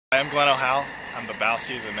I'm Glenn Ochal. I'm the bow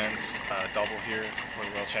seat of the men's double here for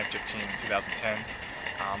the World Championship team in 2010.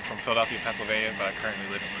 I'm from Philadelphia, Pennsylvania, but I currently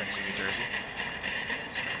live in Princeton, New Jersey.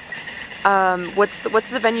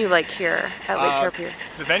 What's the venue like here at Lake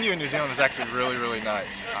Karapiro? The venue in New Zealand is actually really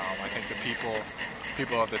nice. I think the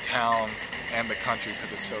people of the town and the country,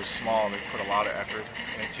 because it's so small, they put a lot of effort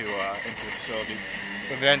into the facility.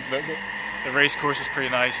 But then the race course is pretty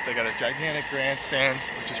nice. They got a gigantic grandstand,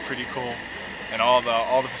 which is pretty cool. And all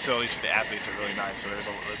the facilities for the athletes are really nice, so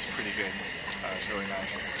it's pretty good. It's really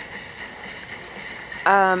nice.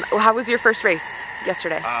 How was your first race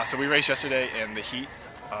yesterday? So we raced yesterday in the heat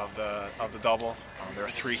of the double. There are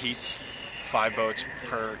 3 heats, 5 boats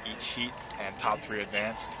per each heat, and top 3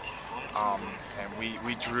 advanced. And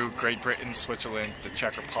we drew Great Britain, Switzerland, the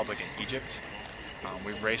Czech Republic, and Egypt.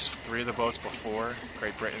 We've raced 3 of the boats before: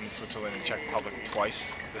 Great Britain, Switzerland, and Czech Republic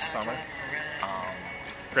twice this summer.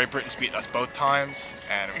 Great Britain's beaten us both times,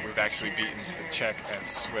 and we've actually beaten the Czech and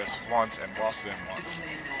Swiss once and lost to them once,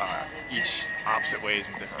 each opposite ways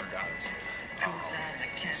in different regattas.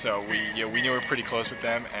 So we knew we were pretty close with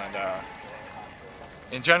them, and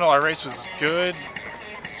in general our race was good.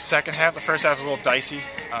 Second half, the first half was a little dicey.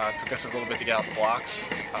 It took us a little bit to get out the blocks,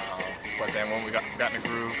 but then when we got in the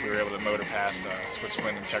groove, we were able to motor past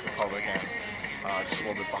Switzerland and Czech Republic, and just a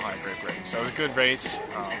little bit behind Great Britain. So it was a good race.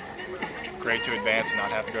 Great to advance and not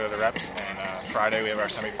have to go to the reps. And Friday we have our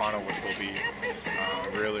semifinal, which will be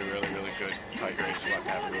really good, tight race. We'll have to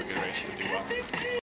have a really good race to do well.